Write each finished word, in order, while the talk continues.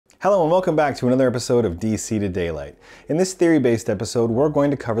Hello and welcome back to another episode of DC to Daylight. In this theory-based episode, we're going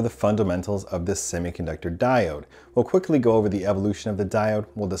to cover the fundamentals of this semiconductor diode. We'll quickly go over the evolution of the diode,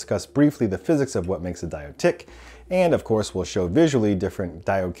 we'll discuss briefly the physics of what makes a diode tick, and of course we'll show visually different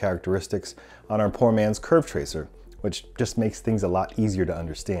diode characteristics on our poor man's curve tracer, which just makes things a lot easier to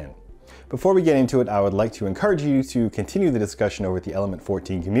understand. Before we get into it, I would like to encourage you to continue the discussion over at the Element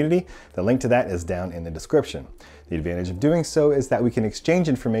 14 community. The link to that is down in the description. The advantage of doing so is that we can exchange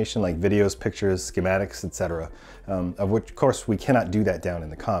information like videos, pictures, schematics, etc., of which, of course, we cannot do that down in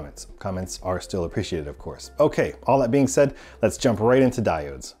the comments. Comments are still appreciated, of course. Okay, all that being said, let's jump right into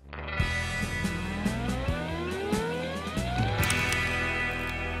diodes.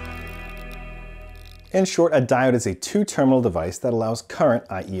 In short, a diode is a two-terminal device that allows current,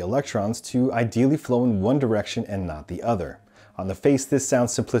 i.e. electrons, to ideally flow in one direction and not the other. On the face, this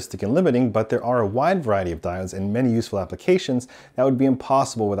sounds simplistic and limiting, but there are a wide variety of diodes and many useful applications that would be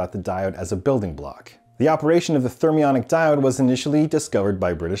impossible without the diode as a building block. The operation of the thermionic diode was initially discovered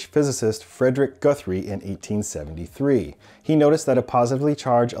by British physicist Frederick Guthrie in 1873. He noticed that a positively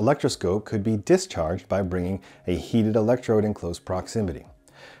charged electroscope could be discharged by bringing a heated electrode in close proximity.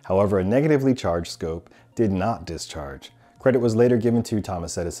 However, a negatively charged scope did not discharge. Credit was later given to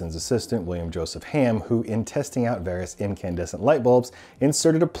Thomas Edison's assistant, William Joseph Ham, who, in testing out various incandescent light bulbs,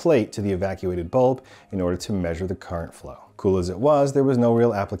 inserted a plate to the evacuated bulb in order to measure the current flow. Cool as it was, there was no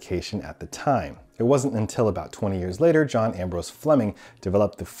real application at the time. It wasn't until about 20 years later, John Ambrose Fleming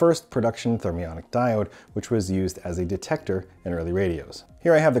developed the first production thermionic diode, which was used as a detector in early radios.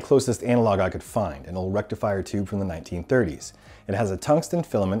 Here I have the closest analog I could find, an old rectifier tube from the 1930s. It has a tungsten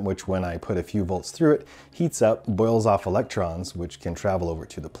filament which, when I put a few volts through it, heats up, boils off electrons, which can travel over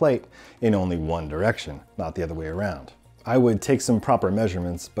to the plate in only one direction, not the other way around. I would take some proper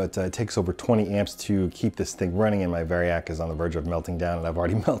measurements, but it takes over 20 amps to keep this thing running, and my Variac is on the verge of melting down, and I've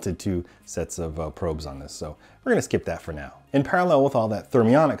already melted 2 sets of probes on this, so we're gonna skip that for now. In parallel with all that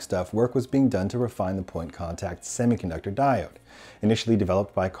thermionic stuff, work was being done to refine the point contact semiconductor diode, initially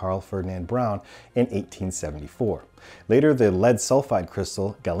developed by Carl Ferdinand Braun in 1874. Later, the lead sulfide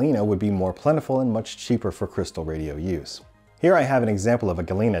crystal, galena, would be more plentiful and much cheaper for crystal radio use. Here I have an example of a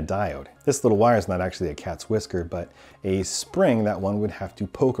galena diode. This little wire is not actually a cat's whisker, but a spring that one would have to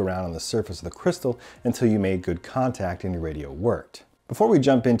poke around on the surface of the crystal until you made good contact and your radio worked. Before we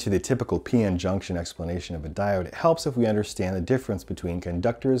jump into the typical PN junction explanation of a diode, it helps if we understand the difference between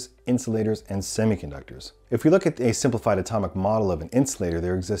conductors, insulators, and semiconductors. If we look at a simplified atomic model of an insulator,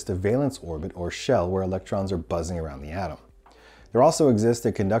 there exists a valence orbit or shell where electrons are buzzing around the atom. There also exists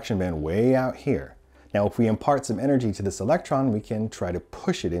a conduction band way out here. Now, if we impart some energy to this electron, we can try to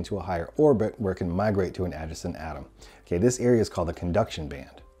push it into a higher orbit where it can migrate to an adjacent atom. Okay, this area is called the conduction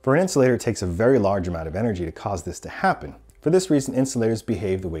band. For an insulator, it takes a very large amount of energy to cause this to happen. For this reason, insulators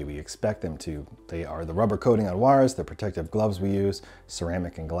behave the way we expect them to. They are the rubber coating on wires, the protective gloves we use,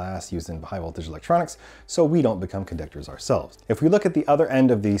 ceramic and glass used in high voltage electronics, so we don't become conductors ourselves. If we look at the other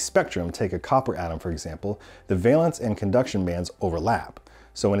end of the spectrum, take a copper atom for example, the valence and conduction bands overlap.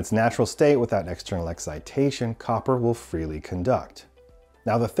 So in its natural state, without external excitation, copper will freely conduct.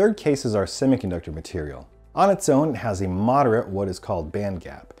 Now the third case is our semiconductor material. On its own, it has a moderate, what is called band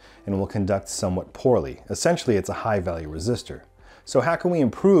gap, and will conduct somewhat poorly. Essentially, it's a high-value resistor. So how can we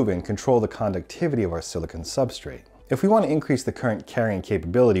improve and control the conductivity of our silicon substrate? If we want to increase the current carrying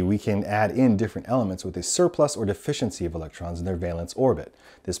capability, we can add in different elements with a surplus or deficiency of electrons in their valence orbit.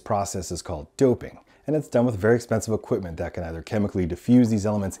 This process is called doping, and it's done with very expensive equipment that can either chemically diffuse these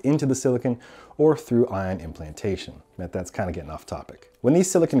elements into the silicon or through ion implantation. That's kind of getting off topic. When these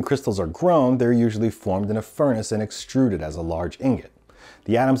silicon crystals are grown, they're usually formed in a furnace and extruded as a large ingot.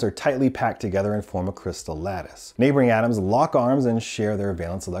 The atoms are tightly packed together and form a crystal lattice. Neighboring atoms lock arms and share their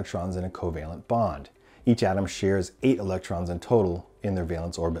valence electrons in a covalent bond. Each atom shares 8 electrons in total in their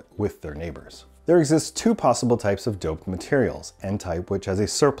valence orbit with their neighbors. There exist 2 possible types of doped materials, N-type, which has a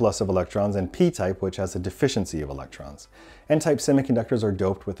surplus of electrons, and P-type, which has a deficiency of electrons. N-type semiconductors are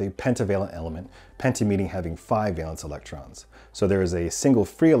doped with a pentavalent element, penta meaning having 5 valence electrons. So there is a single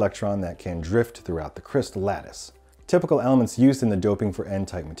free electron that can drift throughout the crystal lattice. Typical elements used in the doping for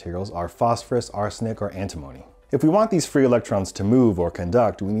N-type materials are phosphorus, arsenic, or antimony. If we want these free electrons to move or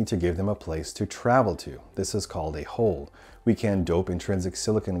conduct, we need to give them a place to travel to. This is called a hole. We can dope intrinsic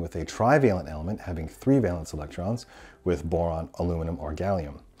silicon with a trivalent element having 3 valence electrons with boron, aluminum, or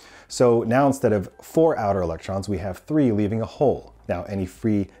gallium. So now instead of 4 outer electrons, we have 3, leaving a hole. Now any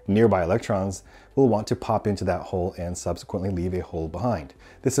free nearby electrons will want to pop into that hole and subsequently leave a hole behind.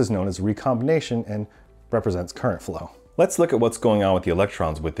 This is known as recombination and represents current flow. Let's look at what's going on with the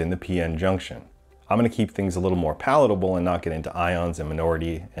electrons within the PN junction. I'm going to keep things a little more palatable and not get into ions and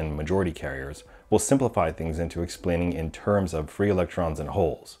minority and majority carriers. We'll simplify things into explaining in terms of free electrons and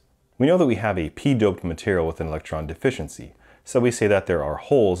holes. We know that we have a p-doped material with an electron deficiency, so we say that there are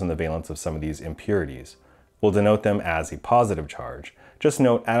holes in the valence of some of these impurities. We'll denote them as a positive charge. Just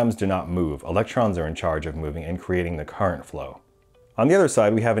note, atoms do not move. Electrons are in charge of moving and creating the current flow. On the other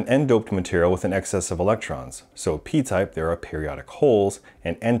side, we have an n-doped material with an excess of electrons. So p-type, there are periodic holes,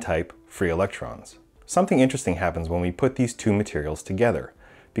 and n-type, free electrons. Something interesting happens when we put these two materials together.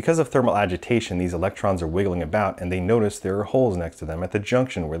 Because of thermal agitation, these electrons are wiggling about and they notice there are holes next to them at the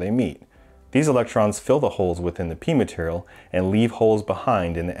junction where they meet. These electrons fill the holes within the p material and leave holes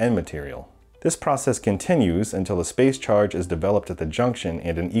behind in the n material. This process continues until a space charge is developed at the junction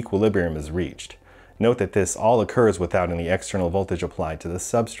and an equilibrium is reached. Note that this all occurs without any external voltage applied to the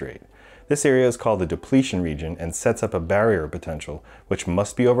substrate. This area is called the depletion region and sets up a barrier potential which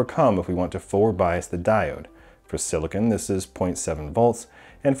must be overcome if we want to forward bias the diode. For silicon, this is 0.7 volts,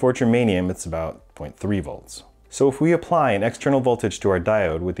 and for germanium, it's about 0.3 volts. So if we apply an external voltage to our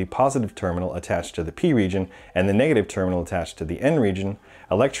diode with the positive terminal attached to the p region and the negative terminal attached to the n region,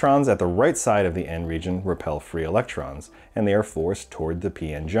 electrons at the right side of the n region repel free electrons, and they are forced toward the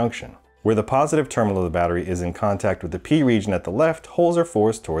p-n junction. Where the positive terminal of the battery is in contact with the p region at the left, holes are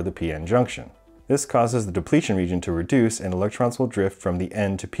forced toward the p-n junction. This causes the depletion region to reduce and electrons will drift from the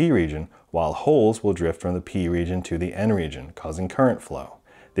n to p region, while holes will drift from the p region to the n region, causing current flow.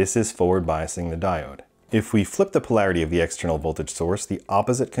 This is forward biasing the diode. If we flip the polarity of the external voltage source, the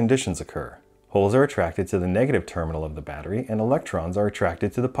opposite conditions occur. Holes are attracted to the negative terminal of the battery and electrons are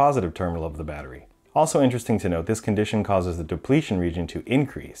attracted to the positive terminal of the battery. Also interesting to note, this condition causes the depletion region to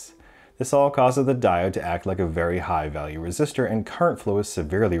increase. This all causes the diode to act like a very high value resistor and current flow is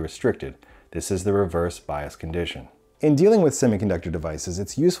severely restricted. This is the reverse bias condition. In dealing with semiconductor devices,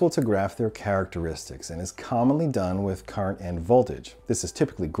 it's useful to graph their characteristics and is commonly done with current and voltage. This is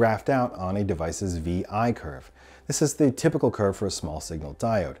typically graphed out on a device's VI curve. This is the typical curve for a small signal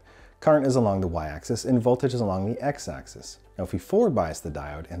diode. Current is along the y-axis and voltage is along the x-axis. Now if we forward bias the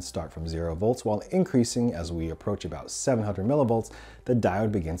diode and start from 0 volts while increasing as we approach about 700 millivolts, the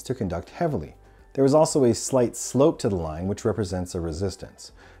diode begins to conduct heavily. There is also a slight slope to the line which represents a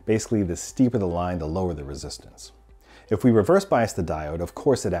resistance. Basically, the steeper the line, the lower the resistance. If we reverse bias the diode, of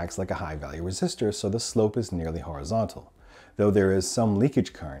course it acts like a high value resistor, so the slope is nearly horizontal. Though there is some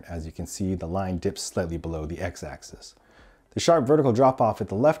leakage current, as you can see the line dips slightly below the x-axis. The sharp vertical drop off at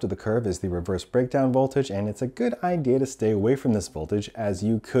the left of the curve is the reverse breakdown voltage, and it's a good idea to stay away from this voltage as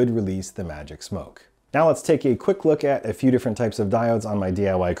you could release the magic smoke. Now let's take a quick look at a few different types of diodes on my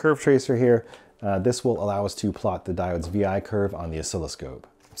DIY curve tracer here. This will allow us to plot the diode's VI curve on the oscilloscope.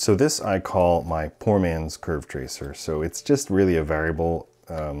 So this I call my poor man's curve tracer. So it's just really a variable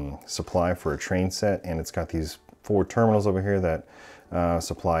supply for a train set, and it's got these 4 terminals over here that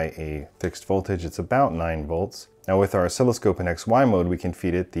supply a fixed voltage. It's about 9 volts. Now with our oscilloscope in XY mode, we can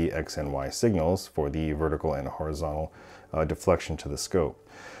feed it the X and Y signals for the vertical and horizontal deflection to the scope.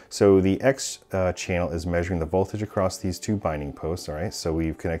 So the X channel is measuring the voltage across these 2 binding posts, all right? So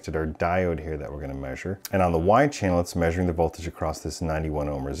we've connected our diode here that we're gonna measure. And on the Y channel, it's measuring the voltage across this 91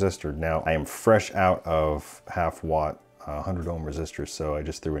 ohm resistor. Now, I am fresh out of half watt, 100 ohm resistor, so I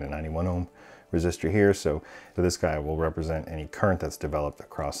just threw in a 91 ohm resistor here. So this guy will represent any current that's developed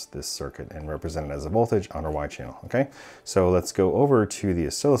across this circuit and represent it as a voltage on our Y channel, okay? So let's go over to the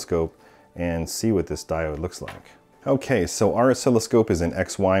oscilloscope and see what this diode looks like. Okay, so our oscilloscope is in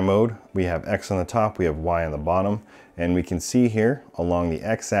XY mode. We have X on the top, we have Y on the bottom, and we can see here along the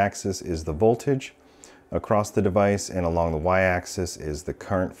X-axis is the voltage across the device, and along the Y-axis is the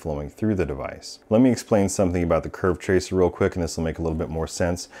current flowing through the device. Let me explain something about the curve tracer real quick, and this will make a little bit more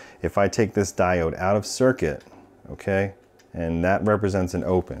sense. If I take this diode out of circuit, okay, and that represents an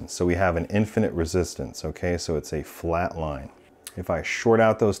open, so we have an infinite resistance, okay, so it's a flat line. If I short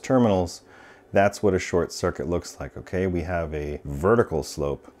out those terminals, that's what a short circuit looks like, okay? We have a vertical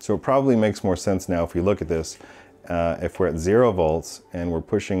slope. So it probably makes more sense now if we look at this. If we're at 0 volts and we're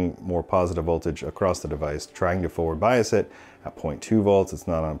pushing more positive voltage across the device, trying to forward bias it, at 0.2 volts, it's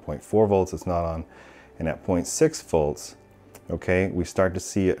not on, 0.4 volts, it's not on, and at 0.6 volts, okay, we start to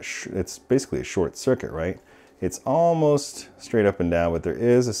see it's basically a short circuit, right? It's almost straight up and down, but there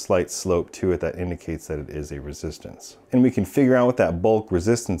is a slight slope to it that indicates that it is a resistance. And we can figure out what that bulk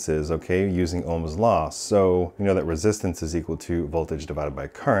resistance is, okay, using Ohm's law. So we know that resistance is equal to voltage divided by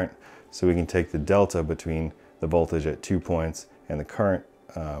current. So we can take the delta between the voltage at 2 points and the current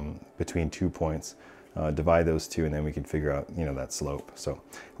between 2 points, divide those two, and then we can figure out, you know, that slope. So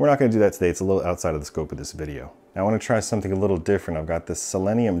we're not going to do that today. It's a little outside of the scope of this video. Now I want to try something a little different. I've got this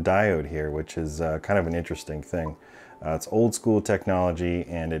selenium diode here, which is kind of an interesting thing. It's old school technology,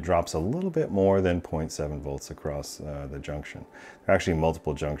 and it drops a little bit more than 0.7 volts across the junction. There are actually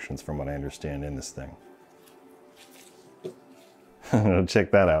multiple junctions from what I understand in this thing.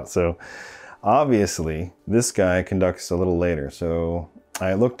 Check that out. So obviously this guy conducts a little later. So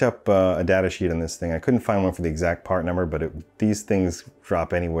I looked up a data sheet on this thing. I couldn't find one for the exact part number, but these things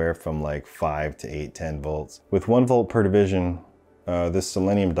drop anywhere from like 5 to 8, 10 volts. With 1 volt per division, this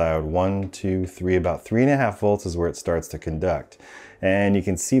selenium diode, 1, 2, 3, about 3.5 volts is where it starts to conduct. And you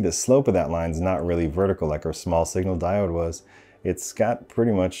can see the slope of that line is not really vertical like our small signal diode was. It's got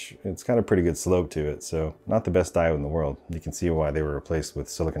a pretty good slope to it, so not the best diode in the world. You can see why they were replaced with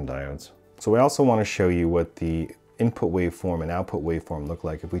silicon diodes. So we also want to show you what the input waveform and output waveform look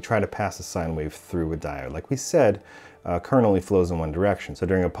like if we try to pass a sine wave through a diode. Like we said, current only flows in one direction. So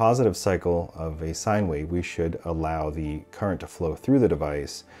during a positive cycle of a sine wave, we should allow the current to flow through the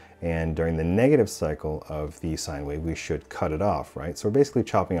device. And during the negative cycle of the sine wave, we should cut it off, right? So we're basically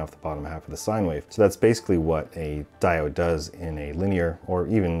chopping off the bottom half of the sine wave. So that's basically what a diode does in a linear or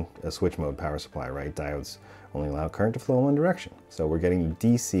even a switch mode power supply, right? Diodes only allow current to flow in one direction. So we're getting the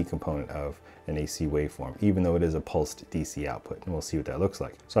DC component of an AC waveform, even though it is a pulsed DC output, and we'll see what that looks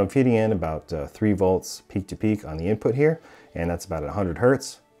like. So I'm feeding in about 3 volts peak to peak on the input here, and that's about 100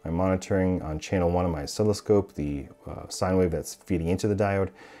 hertz. I'm monitoring on channel 1 of my oscilloscope the sine wave that's feeding into the diode,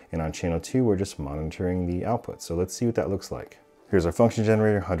 and on channel 2 we're just monitoring the output. So let's see what that looks like. Here's our function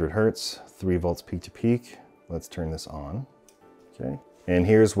generator, 100 hertz, 3 volts peak to peak. Let's turn this on. Okay. And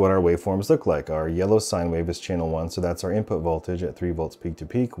here's what our waveforms look like. Our yellow sine wave is channel 1, so that's our input voltage at 3 volts peak to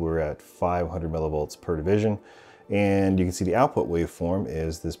peak. We're at 500 millivolts per division. And you can see the output waveform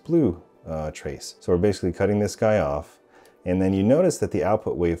is this blue trace. So we're basically cutting this guy off. And then you notice that the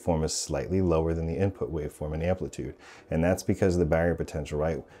output waveform is slightly lower than the input waveform in amplitude. And that's because of the barrier potential,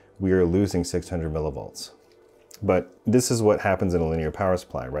 right? We are losing 600 millivolts. But this is what happens in a linear power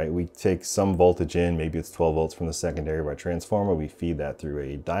supply, right? We take some voltage in, maybe it's 12 volts from the secondary by transformer. We feed that through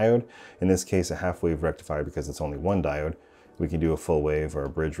a diode. In this case, a half wave rectifier, because it's only one diode. We can do a full wave or a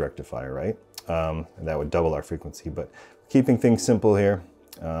bridge rectifier, right? And that would double our frequency, but keeping things simple here.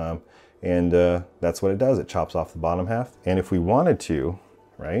 That's what it does. It chops off the bottom half. And if we wanted to,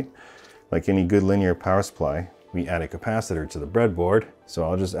 right, like any good linear power supply, we add a capacitor to the breadboard. So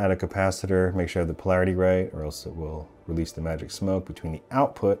I'll just add a capacitor, make sure I have the polarity right, or else it will release the magic smoke between the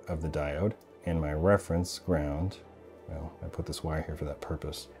output of the diode and my reference ground. Well, I put this wire here for that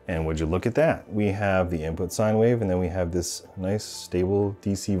purpose. And would you look at that? We have the input sine wave, and then we have this nice stable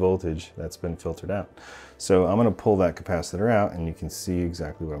DC voltage that's been filtered out. So I'm gonna pull that capacitor out, and you can see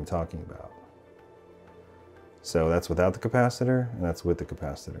exactly what I'm talking about. So that's without the capacitor, and that's with the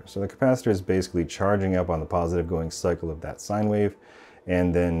capacitor. So the capacitor is basically charging up on the positive going cycle of that sine wave,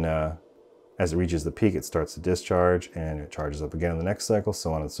 and then as it reaches the peak, it starts to discharge, and it charges up again on the next cycle,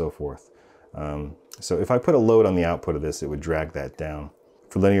 so on and so forth. So if I put a load on the output of this, it would drag that down.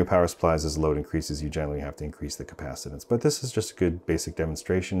 For linear power supplies, as load increases, you generally have to increase the capacitance. But this is just a good basic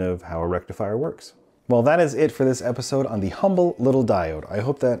demonstration of how a rectifier works. Well, that is it for this episode on the humble little diode. I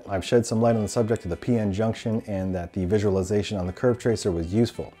hope that I've shed some light on the subject of the PN junction and that the visualization on the curve tracer was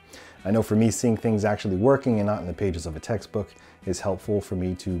useful. I know for me, seeing things actually working and not in the pages of a textbook is helpful for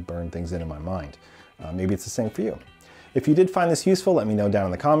me to burn things in my mind. Maybe it's the same for you. If you did find this useful, let me know down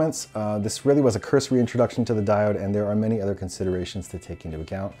in the comments. This really was a cursory introduction to the diode, and there are many other considerations to take into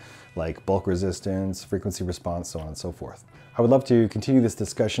account, like bulk resistance, frequency response, so on and so forth. I would love to continue this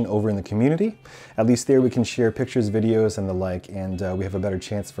discussion over in the community. At least there we can share pictures, videos, and the like, and we have a better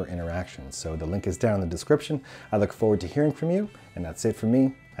chance for interaction. So the link is down in the description. I look forward to hearing from you, and that's it for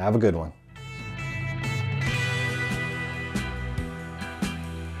me. Have a good one.